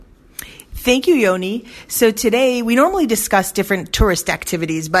Thank you, Yoni. So today we normally discuss different tourist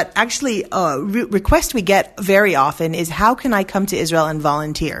activities, but actually a request we get very often is how can I come to Israel and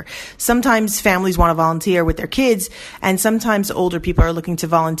volunteer? Sometimes families want to volunteer with their kids, and sometimes older people are looking to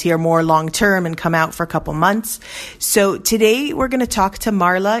volunteer more long term and come out for a couple months. So today we're going to talk to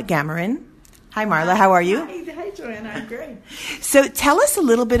Marla Gamarin. Hi, Marla. How are you? Hi, Joanna. I'm great. So tell us a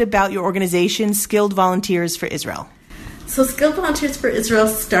little bit about your organization, Skilled Volunteers for Israel. So Skilled Volunteers for Israel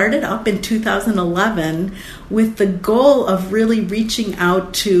started up in 2011 with the goal of really reaching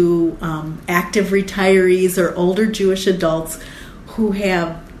out to active retirees or older Jewish adults who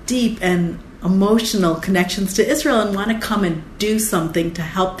have deep and emotional connections to Israel and want to come and do something to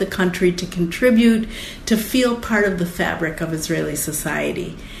help the country, to contribute, to feel part of the fabric of Israeli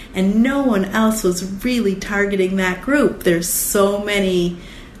society. And no one else was really targeting that group. There's so many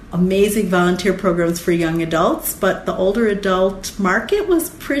amazing volunteer programs for young adults, but the older adult market was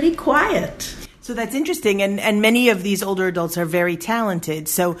pretty quiet. So that's interesting, and many of these older adults are very talented.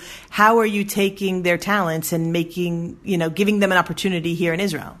 So how are you taking their talents and giving them an opportunity here in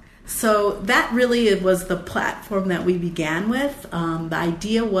Israel? So that really was the platform that we began with. The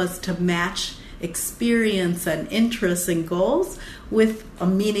idea was to match experience and interests and goals with a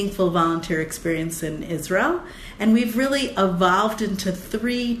meaningful volunteer experience in Israel. And we've really evolved into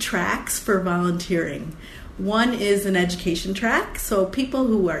 3 tracks for volunteering. One is an education track, so people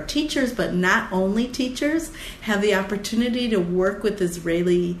who are teachers but not only teachers have the opportunity to work with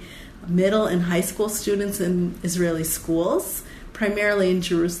Israeli middle and high school students in Israeli schools, primarily in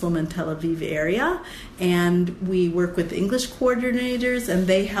Jerusalem and Tel Aviv area, and we work with English coordinators, and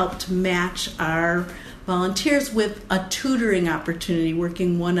they help to match our volunteers with a tutoring opportunity,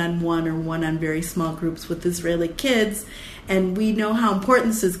 working one-on-one or one-on very small groups with Israeli kids. And we know how important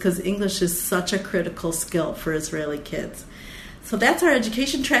this is because English is such a critical skill for Israeli kids. So that's our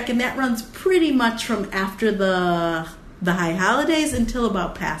education track, and that runs pretty much from after the high holidays until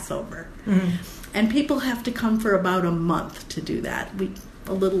about Passover. Mm-hmm. And people have to come for about a month to do that.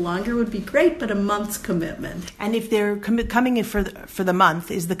 A little longer would be great, but a month's commitment. And if they're coming in for the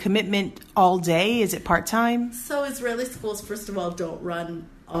month, is the commitment all day? Is it part-time? So Israeli schools, first of all, don't run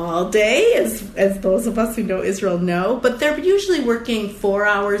all day, as those of us who know Israel know, but they're usually working 4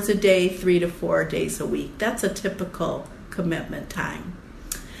 hours a day, 3 to 4 days a week. That's a typical commitment time.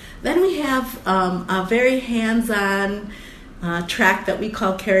 Then we have a very hands-on track that we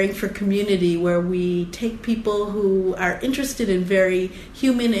call Caring for Community, where we take people who are interested in very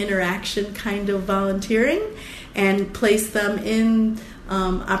human interaction kind of volunteering and place them in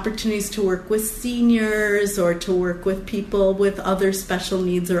opportunities to work with seniors or to work with people with other special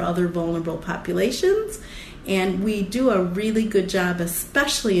needs or other vulnerable populations. And we do a really good job,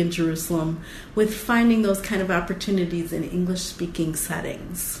 especially in Jerusalem, with finding those kind of opportunities in English-speaking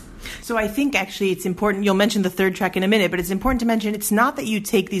settings. So I think actually it's important, you'll mention the 3rd track in a minute, but it's important to mention it's not that you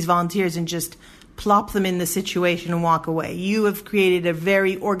take these volunteers and just plop them in the situation and walk away. You have created a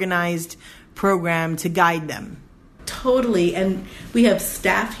very organized program to guide them. Totally, and we have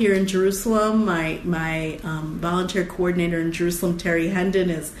staff here in Jerusalem. My volunteer coordinator in Jerusalem, Terry Hendon,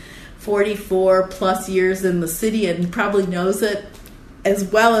 is 44 plus years in the city and probably knows it as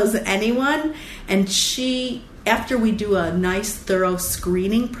well as anyone. And she, after we do a nice thorough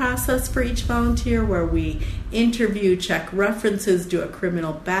screening process for each volunteer where we interview, check references, do a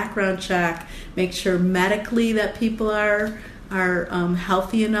criminal background check, make sure medically that people are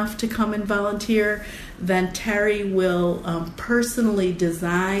healthy enough to come and volunteer, then Terry will personally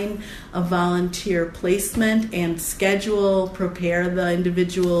design a volunteer placement and schedule, prepare the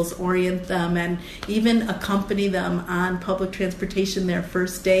individuals, orient them, and even accompany them on public transportation their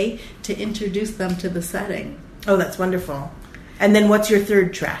first day to introduce them to the setting. Oh, that's wonderful. And then what's your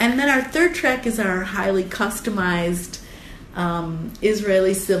 3rd track? And then our 3rd track is our highly customized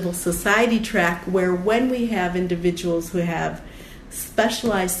Israeli civil society track, where when we have individuals who have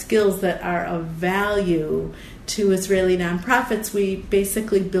specialized skills that are of value to Israeli nonprofits, we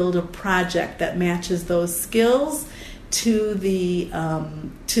basically build a project that matches those skills to the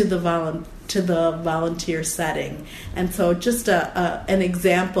volunteer setting. And so just an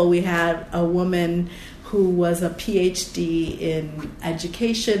example, we had a woman who was a PhD in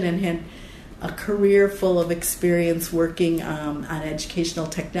education and had a career full of experience working on educational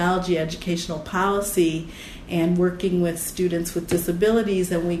technology, educational policy, and working with students with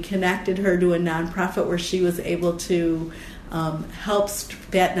disabilities. And we connected her to a nonprofit where she was able to help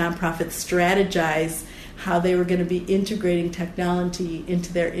that nonprofit strategize how they were going to be integrating technology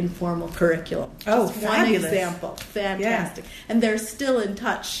into their informal curriculum. Oh, Just fabulous. one example. Fantastic. Yeah. And they're still in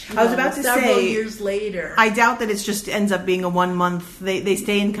touch. I was about to several say, years later. I doubt that it just ends up being a 1 month. They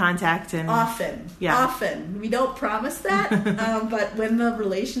stay in contact. And Often. We don't promise that, but when the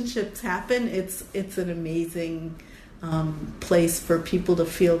relationships happen, it's an amazing place for people to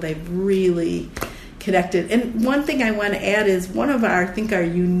feel they've really connected. And one thing I want to add is one of our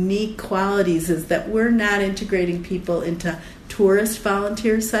unique qualities is that we're not integrating people into tourist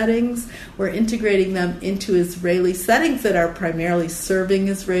volunteer settings. We're integrating them into Israeli settings that are primarily serving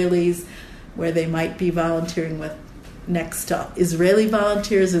Israelis, where they might be volunteering with next to Israeli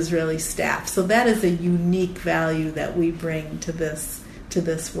volunteers, Israeli staff. So that is a unique value that we bring to this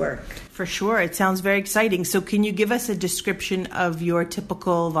work. For sure. It sounds very exciting. So can you give us a description of your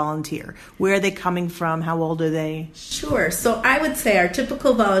typical volunteer? Where are they coming from? How old are they? Sure. So I would say our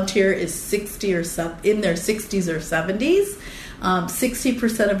typical volunteer is 60 or in their 60s or 70s.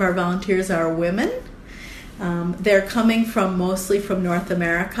 60% of our volunteers are women. They're coming mostly from North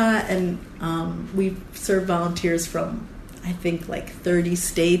America, and we serve volunteers from, I think, like 30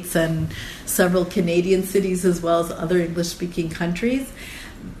 states and several Canadian cities, as well as other English-speaking countries.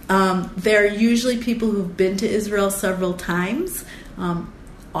 They're usually people who've been to Israel several times,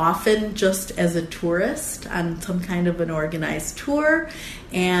 often just as a tourist on some kind of an organized tour,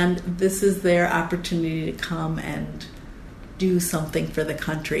 and this is their opportunity to come and do something for the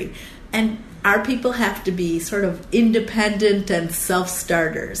country. And our people have to be sort of independent and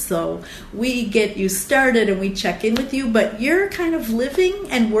self-starters. So we get you started and we check in with you, but you're kind of living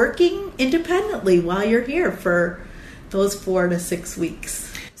and working independently while you're here for those 4 to 6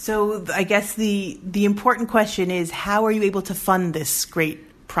 weeks. So I guess the important question is, how are you able to fund this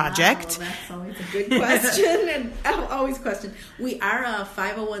great project? Wow, that's always a good question, and always question. We are a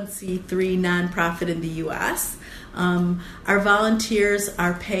 501c3 nonprofit in the U.S. Our volunteers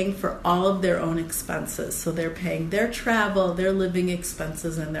are paying for all of their own expenses. So they're paying their travel, their living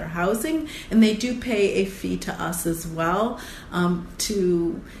expenses, and their housing, and they do pay a fee to us as well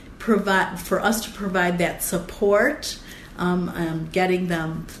to provide that support. Getting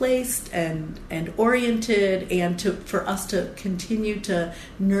them placed and oriented, and for us to continue to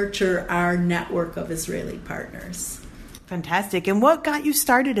nurture our network of Israeli partners. Fantastic. And what got you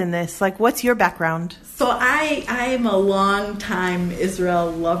started in this? Like, what's your background? So I am a long-time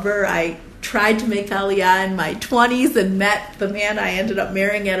Israel lover. I tried to make Aliyah in my 20s and met the man I ended up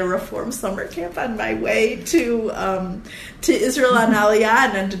marrying at a Reform summer camp on my way to Israel on Aliyah,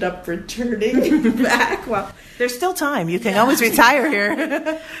 and ended up returning back. Well, there's still time. You can always retire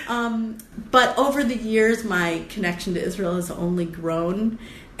here. But over the years, my connection to Israel has only grown.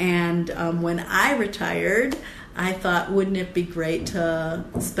 And when I retired, I thought, wouldn't it be great to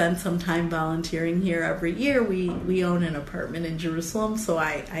spend some time volunteering here every year? We own an apartment in Jerusalem, so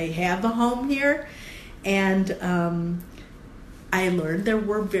I have a home here. And I learned there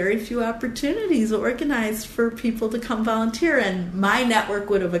were very few opportunities organized for people to come volunteer. And my network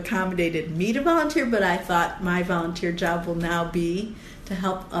would have accommodated me to volunteer, but I thought my volunteer job will now be to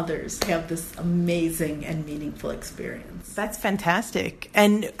help others have this amazing and meaningful experience. That's fantastic.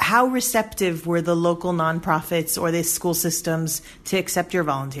 And how receptive were the local nonprofits or the school systems to accept your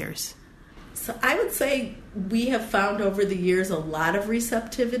volunteers? So I would say we have found over the years a lot of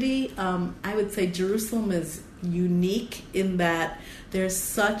receptivity. I would say Jerusalem is unique in that there's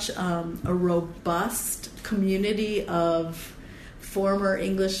such a robust community of former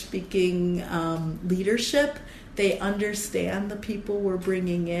English-speaking leadership. They understand the people we're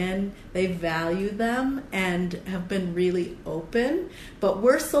bringing in. They value them and have been really open. But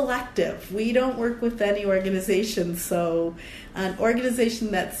we're selective. We don't work with any organization. So an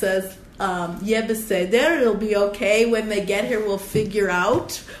organization that says, beseder, it'll be okay. When they get here, we'll figure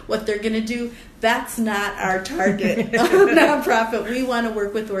out what they're going to do. That's not our target nonprofit. We want to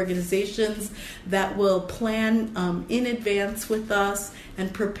work with organizations that will plan in advance with us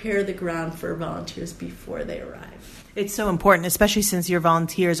and prepare the ground for volunteers before they arrive. It's so important, especially since your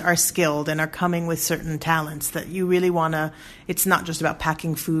volunteers are skilled and are coming with certain talents, that you really want to, it's not just about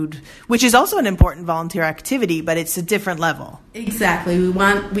packing food, which is also an important volunteer activity, but it's a different level. Exactly. We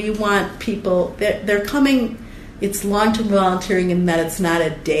want people, they're coming. It's long-term volunteering in that it's not a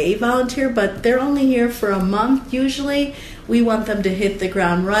day volunteer, but they're only here for a month usually. We want them to hit the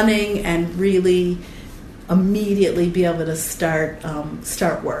ground running and really immediately be able to start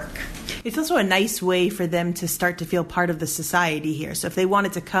work. It's also a nice way for them to start to feel part of the society here. So if they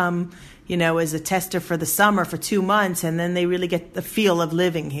wanted to come, as a tester for the summer for 2 months, and then they really get the feel of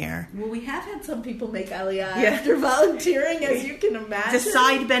living here. Well, we have had some people make Aliyah after volunteering, as you can imagine. It's a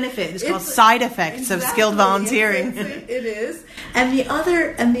side benefit. It's called side effects of skilled volunteering. It is. And the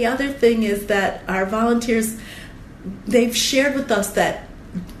other thing is that our volunteers, they've shared with us that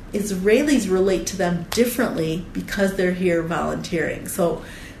Israelis relate to them differently because they're here volunteering. So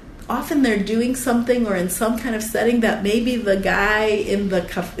often they're doing something or in some kind of setting that maybe the guy in the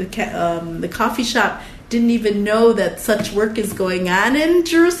coffee shop didn't even know that such work is going on in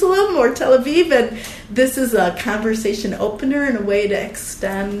Jerusalem or Tel Aviv. And this is a conversation opener and a way to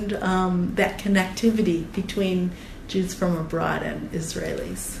extend that connectivity between Jews from abroad and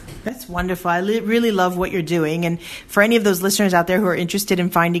Israelis. That's wonderful. I really love what you're doing. And for any of those listeners out there who are interested in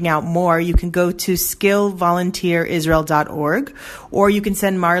finding out more, you can go to skilledvolunteerisrael.org, or you can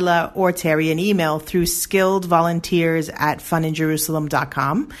send Marla or Terry an email through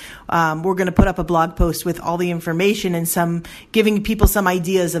skilledvolunteers@funinjerusalem.com. We're going to put up a blog post with all the information and giving people some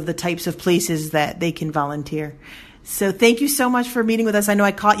ideas of the types of places that they can volunteer. So thank you so much for meeting with us. I know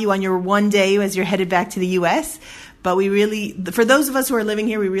I caught you on your one day as you're headed back to the U.S., but for those of us who are living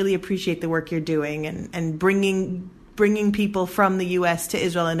here, we really appreciate the work you're doing and bringing people from the U.S. to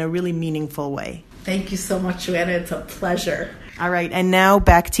Israel in a really meaningful way. Thank you so much, Joanna. It's a pleasure. All right. And now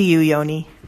back to you, Yoni.